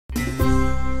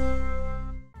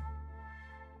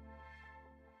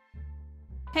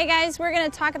Hey guys, we're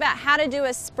going to talk about how to do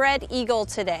a spread eagle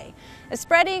today. A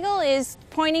spread eagle is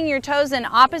pointing your toes in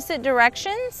opposite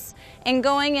directions and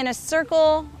going in a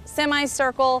circle,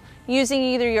 semicircle, using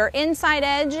either your inside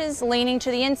edges leaning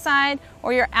to the inside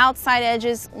or your outside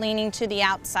edges leaning to the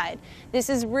outside. This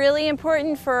is really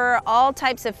important for all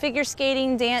types of figure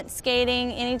skating, dance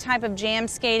skating, any type of jam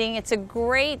skating. It's a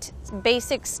great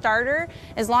basic starter.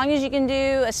 As long as you can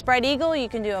do a spread eagle, you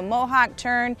can do a mohawk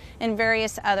turn and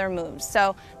various other moves.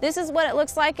 So this is what it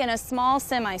looks like in a small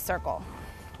semicircle.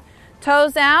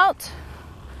 Toes out,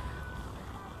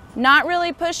 not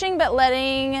really pushing, but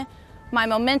letting my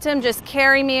momentum just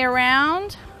carry me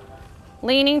around,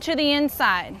 leaning to the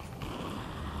inside.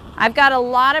 I've got a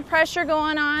lot of pressure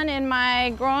going on in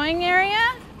my groin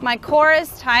area. My core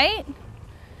is tight,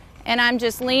 and I'm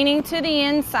just leaning to the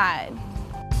inside.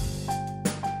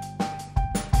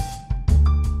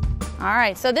 All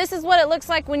right, so this is what it looks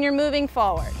like when you're moving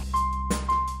forward.